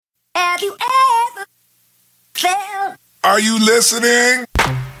Have you ever felt? Are you listening?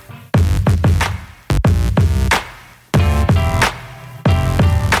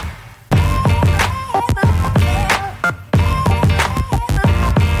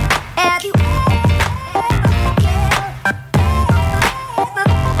 Have you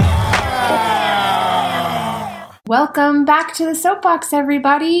Welcome back to the Soapbox,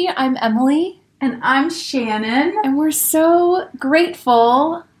 everybody. I'm Emily. And I'm Shannon. And we're so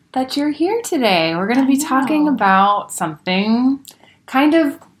grateful that you're here today. We're going to be talking about something kind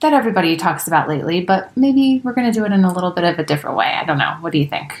of that everybody talks about lately, but maybe we're going to do it in a little bit of a different way. I don't know. What do you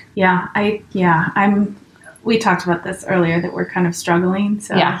think? We talked about this earlier that we're kind of struggling.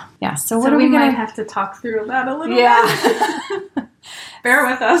 So Yeah. So what are we might going to have to talk through that a little bit. Bear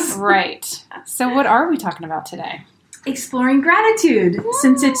with us. Right. So what are we talking about today? Exploring gratitude.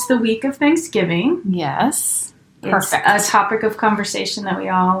 Since it's the week of Thanksgiving. Yes. Perfect. It's a topic of conversation that we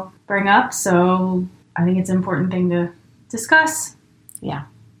all bring up. So I think it's an important thing to discuss. Yeah,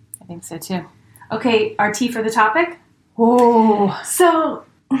 I think so too. Okay, our tea for the topic. Oh. So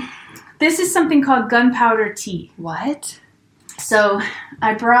this is something called gunpowder tea. What? So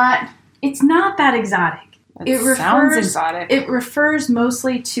I brought, it's not that exotic. It sounds exotic. It refers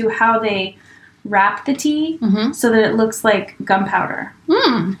mostly to how they wrap the tea so that it looks like gunpowder.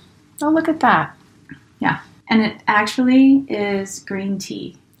 Oh, look at that. Yeah. And it actually is green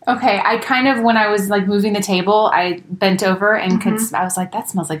tea. Okay, I kind of, when I was like moving the table, I bent over and I was like, that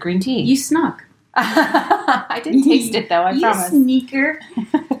smells like green tea. You snuck. I didn't taste it though, I promise. You sneaker.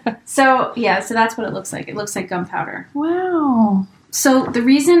 So that's what it looks like. It looks like gunpowder. Wow. So the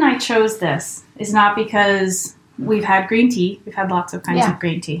reason I chose this is not because we've had green tea. We've had lots of kinds of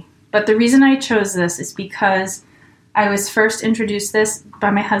green tea. But the reason I chose this is because I was first introduced this by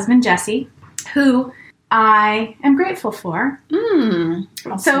my husband, Jesse, who I am grateful for.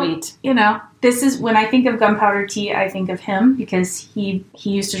 How sweet. You know, this is, when I think of gunpowder tea, I think of him because he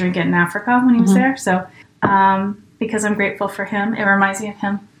used to drink it in Africa when he was there. So because I'm grateful for him, it reminds me of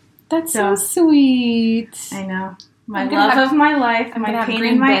him. That's so sweet. I know. My love of my life, my pain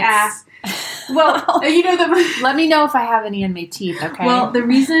in my ass. Well, you know Let me know if I have any in my teeth, okay? Well, the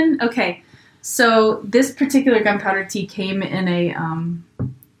reason, so this particular gunpowder tea came in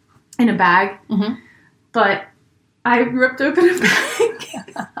a bag, but I ripped open a bag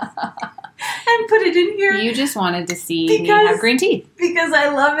and put it in here. You just wanted to see me have green tea. Because I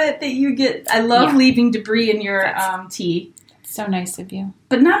love it that I love leaving debris in your tea. So nice of you.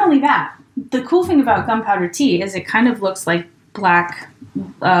 But not only that, the cool thing about gunpowder tea is it kind of looks like black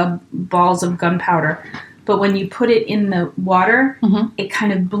balls of gunpowder. But when you put it in the water, it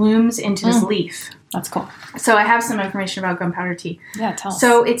kind of blooms into this leaf. That's cool. So I have some information about gunpowder tea. Yeah, tell us.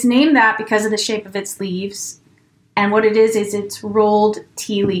 So it's named that because of the shape of its leaves. And what it is it's rolled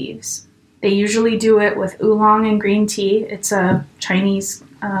tea leaves. They usually do it with oolong and green tea. It's a Chinese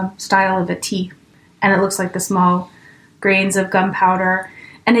style of a tea. And it looks like the small grains of gunpowder.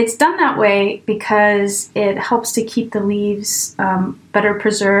 And it's done that way because it helps to keep the leaves better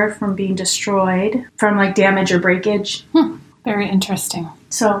preserved from being destroyed from like damage or breakage. Very interesting.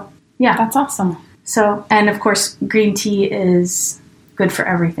 So, yeah. That's awesome. So, and of course, green tea is good for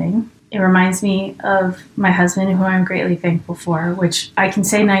everything. It reminds me of my husband, who I'm greatly thankful for, which I can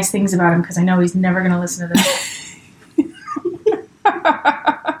say nice things about him because I know he's never going to listen to this.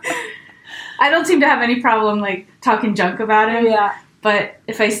 I don't seem to have any problem like talking junk about him. Yeah. But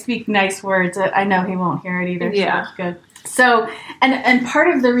if I speak nice words, I know he won't hear it either. Yeah. So that's good. So, and part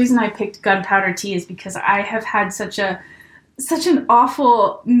of the reason I picked gunpowder tea is because I have had such an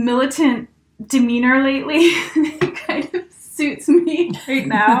awful militant demeanor lately. It kind of suits me right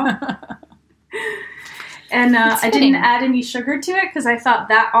now. And I didn't add any sugar to it because I thought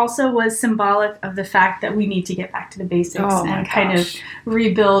that also was symbolic of the fact that we need to get back to the basics and kind of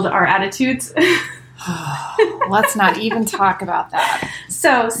rebuild our attitudes. Let's not even talk about that.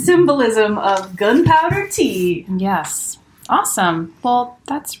 So, symbolism of gunpowder tea. Yes. Awesome. Well,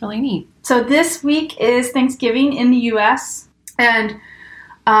 that's really neat. So this week is Thanksgiving in the U.S. And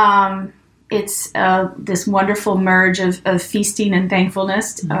it's this wonderful merge of feasting and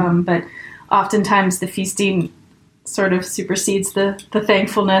thankfulness. But oftentimes the feasting sort of supersedes the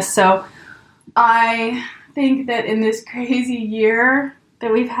thankfulness. So I think that in this crazy year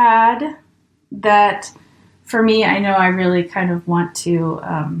that we've had, that for me, I know I really kind of want to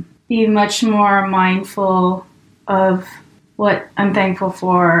be much more mindful of what I'm thankful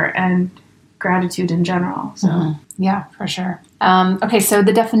for and gratitude in general. So Yeah, for sure. Okay, so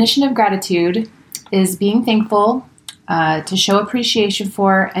the definition of gratitude is being thankful, to show appreciation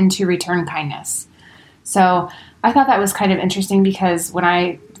for, and to return kindness. So I thought that was kind of interesting because when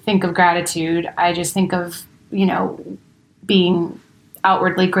I think of gratitude, I just think of, being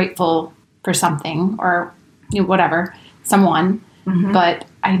outwardly grateful for something or whatever, someone. Mm-hmm. But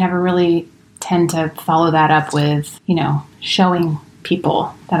I never really tend to follow that up with, showing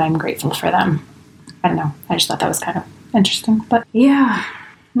people that I'm grateful for them. I don't know. I just thought that was kind of interesting. But Yeah.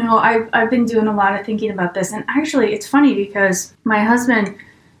 No, I've been doing a lot of thinking about this. And actually, it's funny because my husband,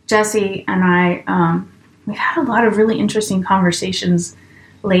 Jesse, and I, we've had a lot of really interesting conversations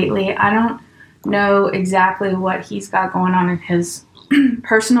lately. I don't know exactly what he's got going on in his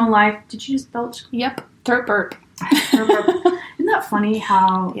personal life. Did you just belch? yep, throat burp. Isn't that funny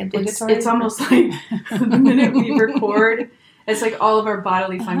how it's almost like the minute we record, it's like all of our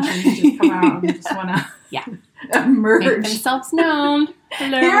bodily functions just come out and we just want to Make emerge. themselves known.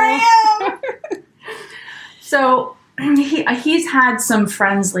 Hello. Here I am! So he's had some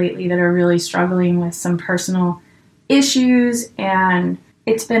friends lately that are really struggling with some personal issues, and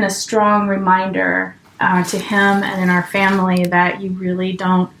it's been a strong reminder to him and in our family that you really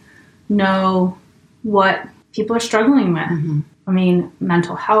don't know what people are struggling with. Mm-hmm. I mean,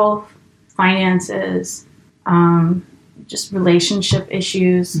 mental health, finances, just relationship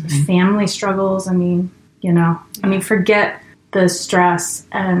issues, Mm-hmm. family struggles. I mean, forget the stress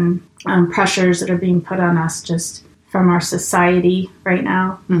and pressures that are being put on us just from our society right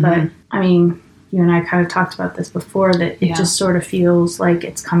now. Mm-hmm. But I mean, you and I kind of talked about this before, that it just sort of feels like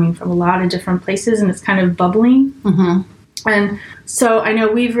it's coming from a lot of different places and it's kind of bubbling. Mm-hmm. And so I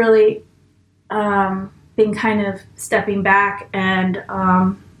know we've really been kind of stepping back, and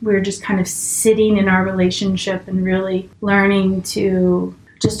we're just kind of sitting in our relationship and really learning to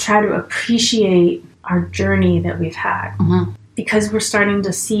just try to appreciate our journey that we've had. Mm-hmm. Because we're starting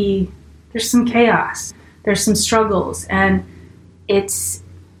to see there's some chaos, there's some struggles, and it's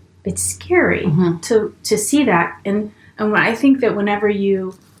scary Mm-hmm. to see that. And when I think that whenever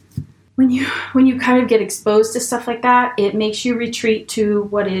when you kind of get exposed to stuff like that, it makes you retreat to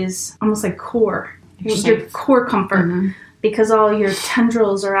what is almost like core, your core comfort, Mm-hmm. because all your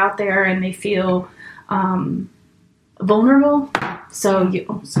tendrils are out there and they feel vulnerable. So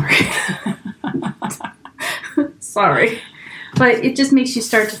sorry, but it just makes you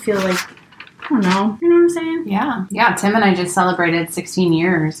start to feel like, I don't know, you know what I'm saying? Yeah. Tim and I just celebrated 16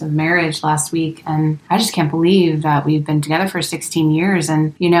 years of marriage last week, and I just can't believe that we've been together for 16 years.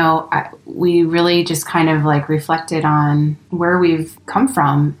 And we really just kind of like reflected on where we've come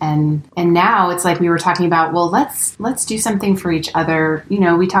from, and now it's like we were talking about, well, let's do something for each other.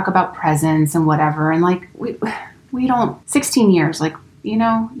 We talk about presents and whatever, and like we don't 16 years, like. You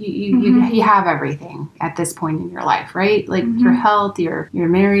have everything at this point in your life, right? Like your health, you're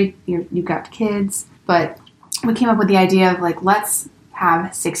married, you've got kids. But we came up with the idea of like, let's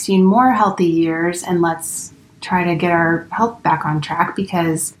have 16 more healthy years and let's try to get our health back on track,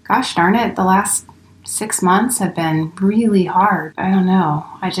 because gosh darn it, the last 6 months have been really hard. I don't know.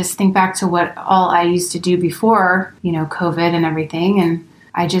 I just think back to what all I used to do before, COVID and everything. And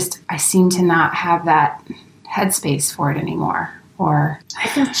I seem to not have that headspace for it anymore. Or I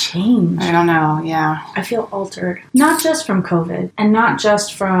feel changed. I don't know, yeah. I feel altered. Not just from COVID and not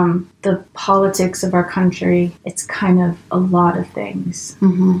just from the politics of our country. It's kind of a lot of things.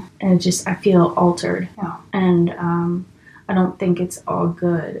 Mm-hmm. And I feel altered. Yeah. And I don't think it's all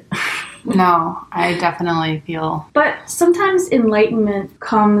good. No, I definitely feel... But sometimes enlightenment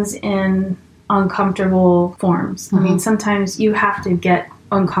comes in uncomfortable forms. Mm-hmm. I mean, sometimes you have to get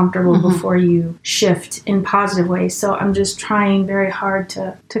uncomfortable Mm-hmm. before you shift in positive ways. So I'm just trying very hard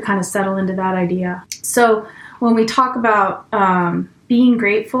to kind of settle into that idea. So when we talk about being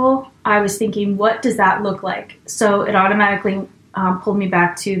grateful, I was thinking, what does that look like? So it automatically pulled me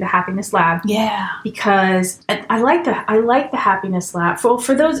back to the Happiness Lab. Yeah. Because I like the Happiness Lab.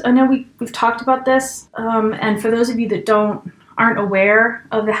 For those, I know we've talked about this, and for those of you that aren't aware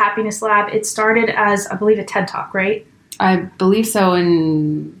of the Happiness Lab, it started as, I believe, a TED Talk, right? I believe so,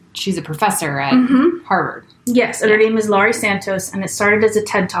 and she's a professor at Harvard. Yes, and her name is Laurie Santos, and it started as a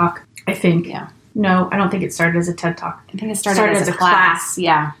TED Talk, I think. Yeah. No, I don't think it started as a TED Talk. I think it started as a class.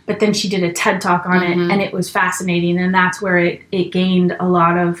 Yeah. But then she did a TED Talk on it, and it was fascinating, and that's where it gained a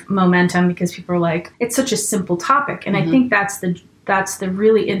lot of momentum, because people were like, it's such a simple topic. And I think that's the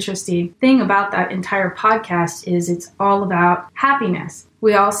really interesting thing about that entire podcast is it's all about happiness.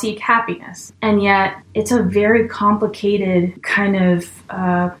 We all seek happiness, and yet it's a very complicated kind of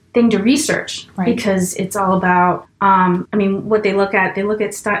thing to research, right? Because it's all about, what they look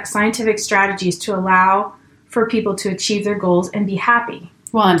at scientific strategies to allow for people to achieve their goals and be happy.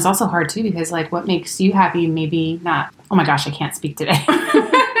 Well, and it's also hard too, because like what makes you happy, maybe not. Oh my gosh, I can't speak today.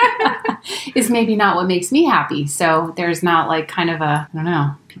 is maybe not what makes me happy. So there's not like kind of a, I don't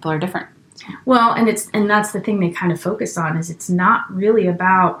know, people are different. Well, and that's the thing they kind of focus on is it's not really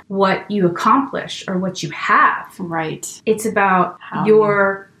about what you accomplish or what you have. Right. It's about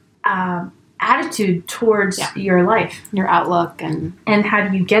your attitude towards your life. Your outlook and how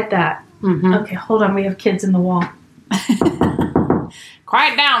do you get that? Mm-hmm. Okay, hold on. We have kids in the wall.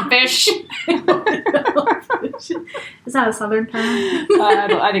 Quiet down, fish. Is that a Southern term?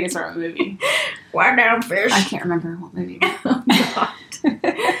 I think it's from a movie. Quiet down, fish. I can't remember what movie. Oh, God.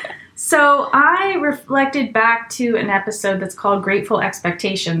 So I reflected back to an episode that's called Grateful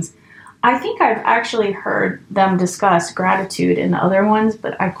Expectations. I think I've actually heard them discuss gratitude in other ones,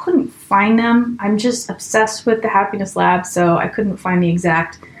 but I couldn't find them. I'm just obsessed with the Happiness Lab, so I couldn't find the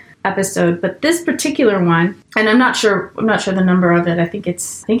exact episode. But this particular one, and I'm not sure the number of it. I think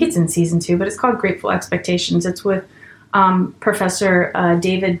it's in season 2, but it's called Grateful Expectations. It's with Professor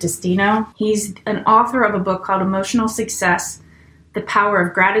David Destino. He's an author of a book called Emotional Success: The Power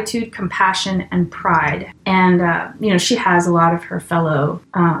of Gratitude, Compassion, and Pride. And she has a lot of her fellow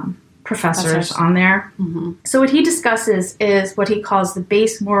professors on there. Mm-hmm. So what he discusses is what he calls the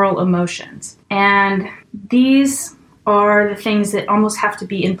base moral emotions. And these are the things that almost have to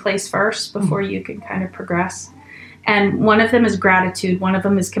be in place first before you can kind of progress. And one of them is gratitude, one of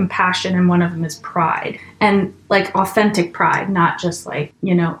them is compassion, and one of them is pride. And like authentic pride, not just like,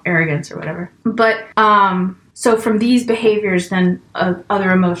 arrogance or whatever. But so from these behaviors, then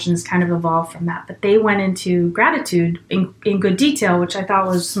other emotions kind of evolved from that. But they went into gratitude in good detail, which I thought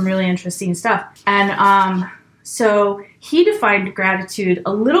was some really interesting stuff. And so he defined gratitude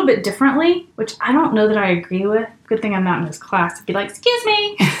a little bit differently, which I don't know that I agree with. Good thing I'm not in this class to be like, excuse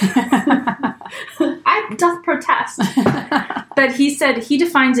me. I doth protest. But he said he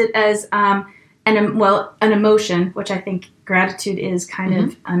defines it as an emotion, which I think gratitude is kind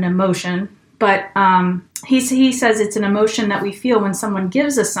of an emotion. But he says it's an emotion that we feel when someone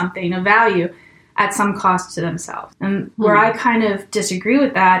gives us something of value at some cost to themselves. And where I kind of disagree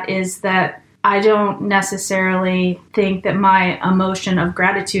with that is that I don't necessarily think that my emotion of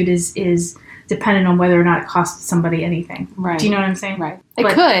gratitude is dependent on whether or not it costs somebody anything. Right. Do you know what I'm saying? Right.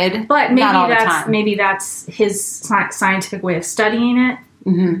 It could, but maybe that's his scientific way of studying it.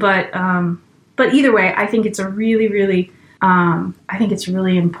 Mm-hmm. But either way, I think it's a really, really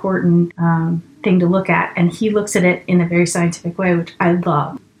important thing to look at, and he looks at it in a very scientific way, which I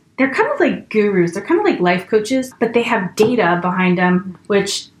love. They're kind of like gurus. They're kind of like life coaches, but they have data behind them,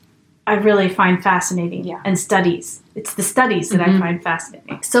 which I really find fascinating. Yeah. And studies. It's the studies that I find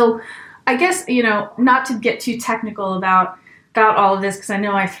fascinating. So I guess, not to get too technical about all of this, because I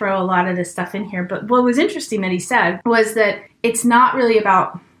know I throw a lot of this stuff in here, but what was interesting that he said was that it's not really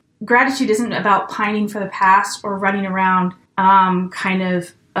about, gratitude isn't about pining for the past or running around kind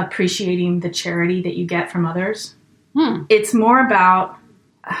of appreciating the charity that you get from others. It's more about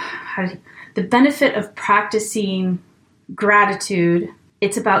the benefit of practicing gratitude.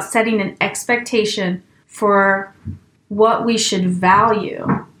 It's about setting an expectation for what we should value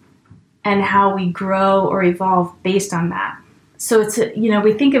and how we grow or evolve based on that. So it's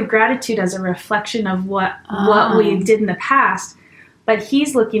we think of gratitude as a reflection of what we did in the past, but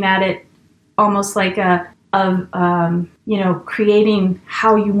he's looking at it almost like creating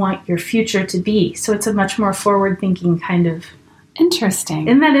how you want your future to be. So it's a much more forward-thinking kind of. Interesting.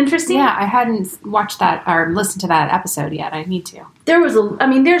 Isn't that interesting? Yeah, I hadn't watched that or listened to that episode yet. I need to. There's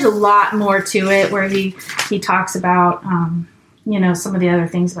a lot more to it where he talks about, some of the other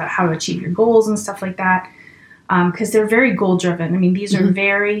things about how to achieve your goals and stuff like that. Because they're very goal driven. I mean, these are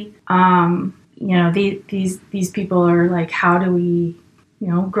very, these people are like, how do we,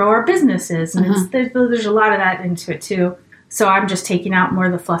 grow our businesses? And there's a lot of that into it too. So I'm just taking out more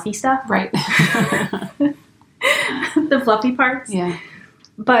of the fluffy stuff. Right. The fluffy parts. Yeah.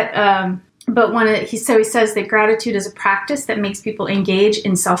 But he says that gratitude is a practice that makes people engage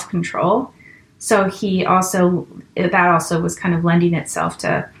in self-control. So that also was kind of lending itself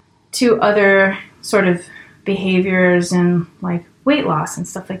to other sort of behaviors and like weight loss and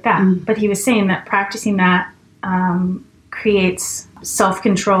stuff like that. But he was saying that practicing that creates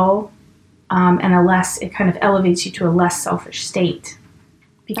self-control and it kind of elevates you to a less selfish state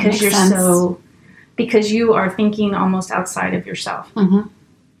because because you are thinking almost outside of yourself. Mm-hmm.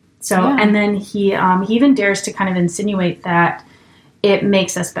 So, and then he even dares to kind of insinuate that it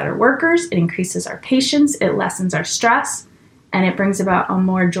makes us better workers, it increases our patience, it lessens our stress, and it brings about a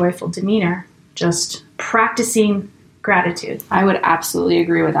more joyful demeanor, just practicing gratitude. I would absolutely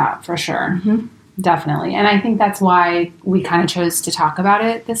agree with that, for sure. Mm-hmm. Definitely. And I think that's why we kind of chose to talk about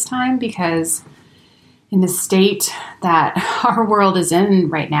it this time, because in the state that our world is in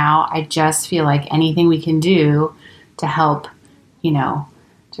right now, I just feel like anything we can do to help,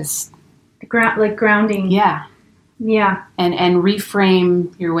 just grounding. Yeah. Yeah. And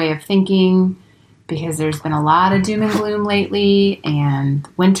reframe your way of thinking, because there's been a lot of doom and gloom lately, and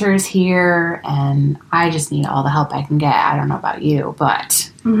winter's here, and I just need all the help I can get. I don't know about you,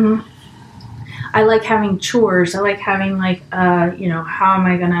 but I like having chores. I like having how am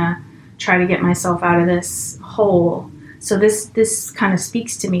I going to try to get myself out of this hole? So this kind of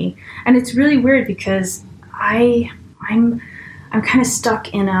speaks to me. And it's really weird because I'm kind of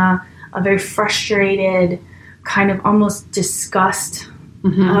stuck in a very frustrated kind of almost disgust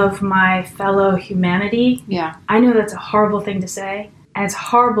of my fellow humanity. Yeah. I know that's a horrible thing to say, and it's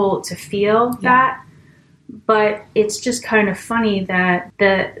horrible to feel that, but it's just kind of funny that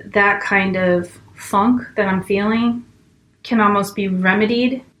that kind of funk that I'm feeling can almost be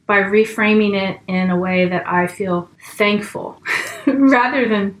remedied by reframing it in a way that I feel thankful rather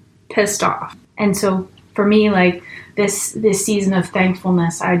than pissed off. And so for me, like this season of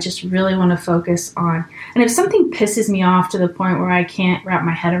thankfulness, I just really want to focus on. And if something pisses me off to the point where I can't wrap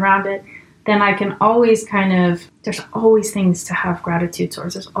my head around it, then I can always there's always things to have gratitude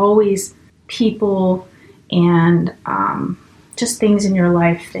towards. There's always people and just things in your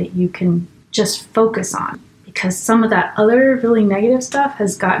life that you can just focus on, because some of that other really negative stuff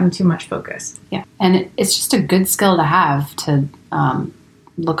has gotten too much focus. Yeah. And it's just a good skill to have, to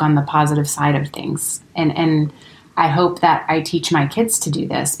look on the positive side of things. And I hope that I teach my kids to do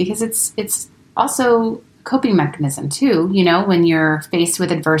this, because it's also a coping mechanism too. When you're faced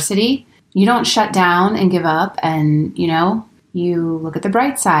with adversity, you don't shut down and give up, and you look at the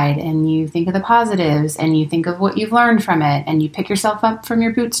bright side and you think of the positives and you think of what you've learned from it, and you pick yourself up from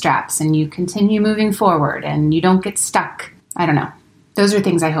your bootstraps and you continue moving forward and you don't get stuck. I don't know. Those are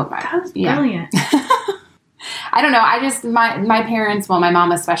things I hope. That was brilliant. I don't know. I just, my parents, well, my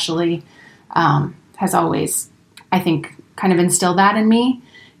mom especially, has always, I think, kind of instilled that in me.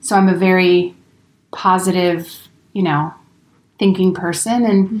 So I'm a very positive, thinking person.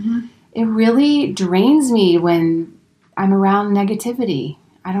 And it really drains me when I'm around negativity.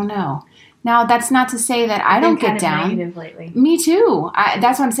 I don't know. Now, that's not to say that I don't get down. Negative lately. Me too.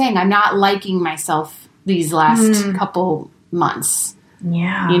 That's what I'm saying. I'm not liking myself these last couple months.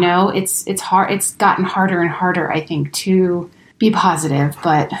 Yeah. It's hard. It's gotten harder and harder, I think, to be positive,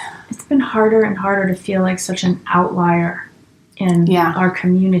 but it's been harder and harder to feel like such an outlier in our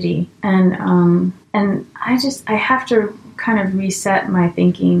community. And I have to kind of reset my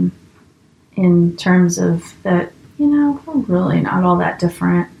thinking in terms of that, we're really not all that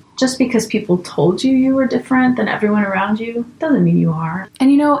different. Just because people told you were different than everyone around you doesn't mean you are.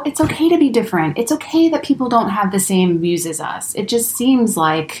 And it's okay to be different. It's okay that people don't have the same views as us. It just seems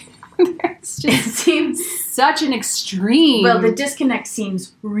like it seems such an extreme. Well, the disconnect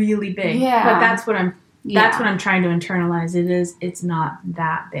seems really big. Yeah. But that's what I'm trying to internalize. It's not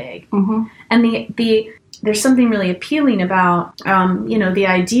that big. Mm-hmm. And there's something really appealing about the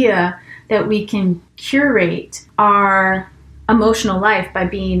idea that we can curate our emotional life by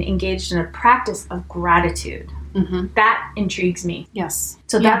being engaged in a practice of gratitude. Mm-hmm. That intrigues me. Yes.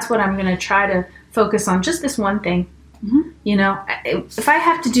 So that's what I'm going to try to focus on, just this one thing. Mm-hmm. If I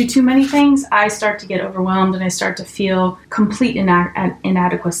have to do too many things, I start to get overwhelmed and I start to feel complete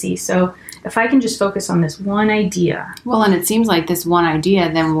inadequacy. So if I can just focus on this one idea. Well, and it seems like this one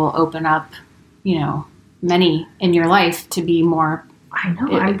idea then will open up, many in your life to be more. I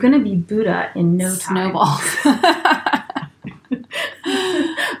know. I'm going to be Buddha in no time. Snowballs.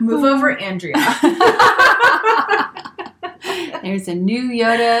 Move over, Andrea. There's a new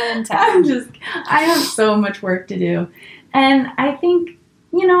Yoda in town. I have so much work to do. And I think,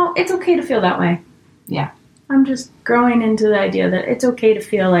 it's okay to feel that way. Yeah. I'm just growing into the idea that it's okay to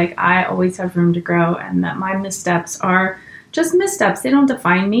feel like I always have room to grow and that my missteps are just missteps. They don't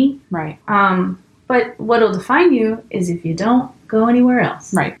define me. Right. But what'll define you is if you don't go anywhere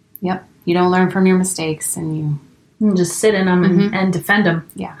else. Right. Yep. You don't learn from your mistakes and you just sit in them and defend them.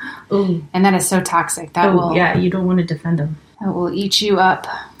 Yeah. Ooh. And that is so toxic. You don't want to defend them. That will eat you up.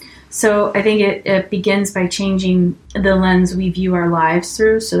 So I think it begins by changing the lens we view our lives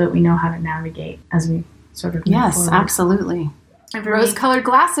through so that we know how to navigate as we sort of move forward. Absolutely. Rose-colored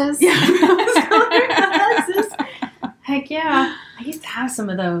glasses. Yeah, rose-colored glasses. Heck yeah. I used to have some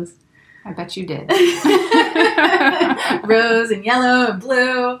of those. I bet you did. Rose and yellow and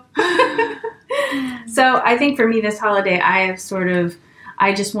blue. So I think for me this holiday, I just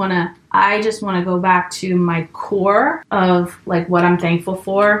want to go back to my core of like what I'm thankful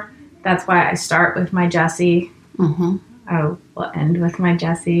for. That's why I start with my Jessie. Mm-hmm. I will end with my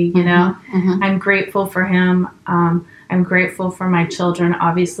Jesse, you know. Mm-hmm. I'm grateful for him. I'm grateful for my children.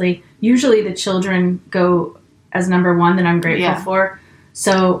 Obviously, usually the children go as number one that I'm grateful for.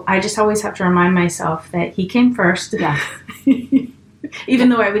 So I just always have to remind myself that he came first. Yeah. Even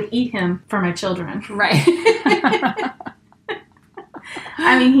though I would eat him for my children. Right.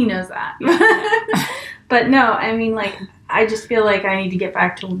 I mean, he knows that. But no, I mean, like, I just feel like I need to get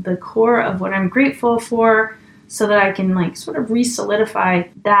back to the core of what I'm grateful for so that I can, like, sort of re-solidify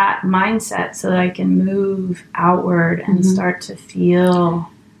that mindset so that I can move outward and start to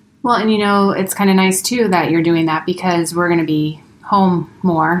feel... Well, and, you know, it's kind of nice, too, that you're doing that because we're going to be home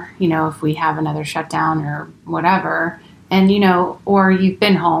more, you know, if we have another shutdown or whatever. And, you know, or you've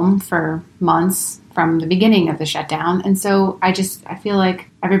been home for months from the beginning of the shutdown. And so I feel like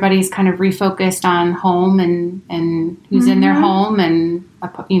everybody's kind of refocused on home and who's in their home and,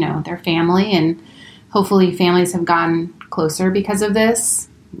 you know, their family. And hopefully families have gotten closer because of this.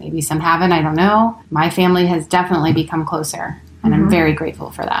 Maybe some haven't, I don't know. My family has definitely become closer. And I'm very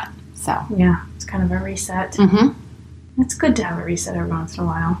grateful for that. So yeah, it's kind of a reset. It's good to have a reset every once in a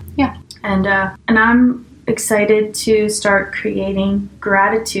while. Yeah. And I'm excited to start creating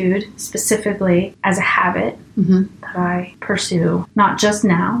gratitude specifically as a habit that I pursue, not just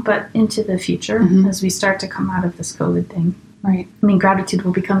now, but into the future as we start to come out of this COVID thing. Right. I mean, gratitude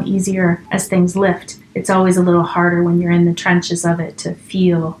will become easier as things lift. It's always a little harder when you're in the trenches of it to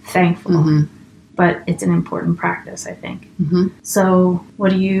feel thankful. But it's an important practice, I think. So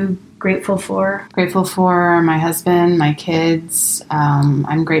what are you grateful for? Grateful for my husband, my kids.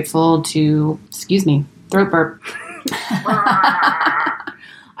 I'm grateful to, throat burp.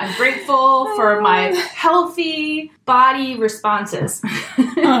 I'm grateful for my healthy body responses.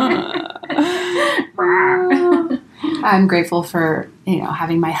 I'm grateful for, you know,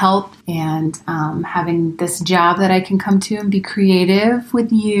 having my help and having this job that I can come to and be creative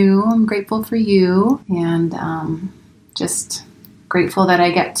with you. I'm grateful for you and just grateful that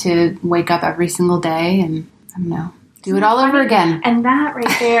I get to wake up every single day and, I don't know, do it all over again. And that right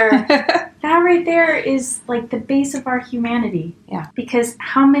there is like the base of our humanity. Yeah. Because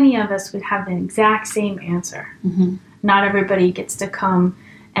how many of us would have the exact same answer? Not everybody gets to come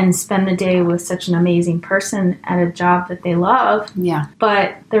and spend the day with such an amazing person at a job that they love. Yeah.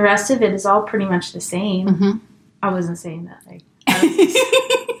 But the rest of it is all pretty much the same. I wasn't saying that. Like,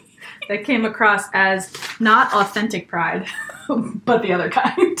 that came across as not authentic pride, but the other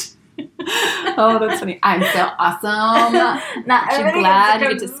kind. Oh, that's funny. I'm so awesome. I'm glad you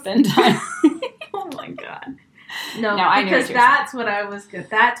get to spend time. Oh my God. No, I because that's what I was good.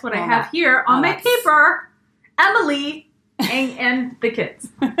 That's what I have here on my paper. Emily and the kids.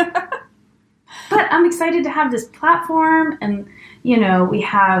 But I'm excited to have this platform and, you know, we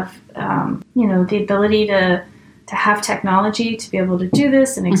have, you know, the ability to have technology to be able to do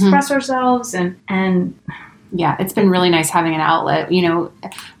this and express ourselves and yeah, it's been really nice having an outlet. You know,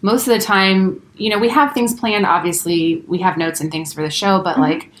 most of the time, you know, we have things planned. Obviously, we have notes and things for the show, but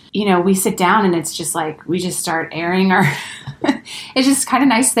like, you know, we sit down and it's just like, we just start airing our, it's just kind of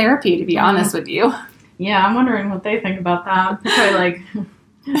nice therapy, to be honest with you. Yeah, I'm wondering what they think about that. They're probably like,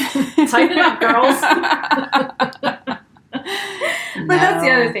 tighten it up, girls. But that's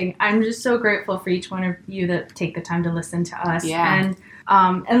the other thing. I'm just so grateful for each one of you that take the time to listen to us. Yeah.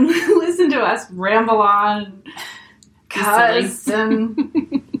 And listen to us ramble on, cuss,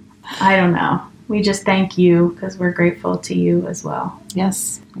 and I don't know. We just thank you because we're grateful to you as well.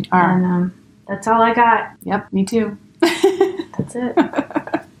 Yes, we are. And that's all I got. Yep, me too. That's it.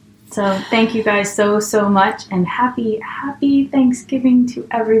 So thank you guys so much, and happy Thanksgiving to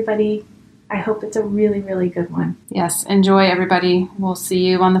everybody. I hope it's a really, really good one. Yes, enjoy everybody. We'll see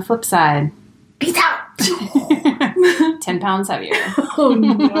you on the flip side. Peace out! 10 pounds heavier. Oh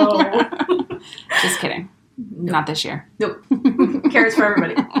no. Just kidding. Nope. Not this year. Nope. Carrots for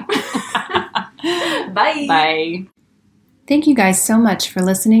everybody. Bye. Bye. Thank you guys so much for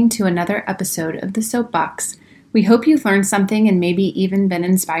listening to another episode of The Soapbox. We hope you've learned something and maybe even been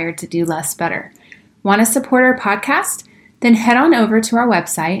inspired to do less better. Want to support our podcast? Then head on over to our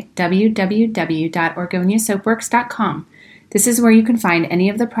website, www.orgoniasoapworks.com. This is where you can find any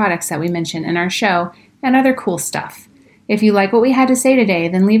of the products that we mention in our show and other cool stuff. If you like what we had to say today,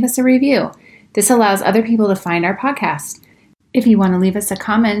 then leave us a review. This allows other people to find our podcast. If you want to leave us a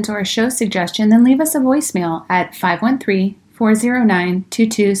comment or a show suggestion, then leave us a voicemail at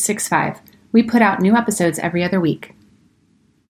 513-409-2265. We put out new episodes every other week.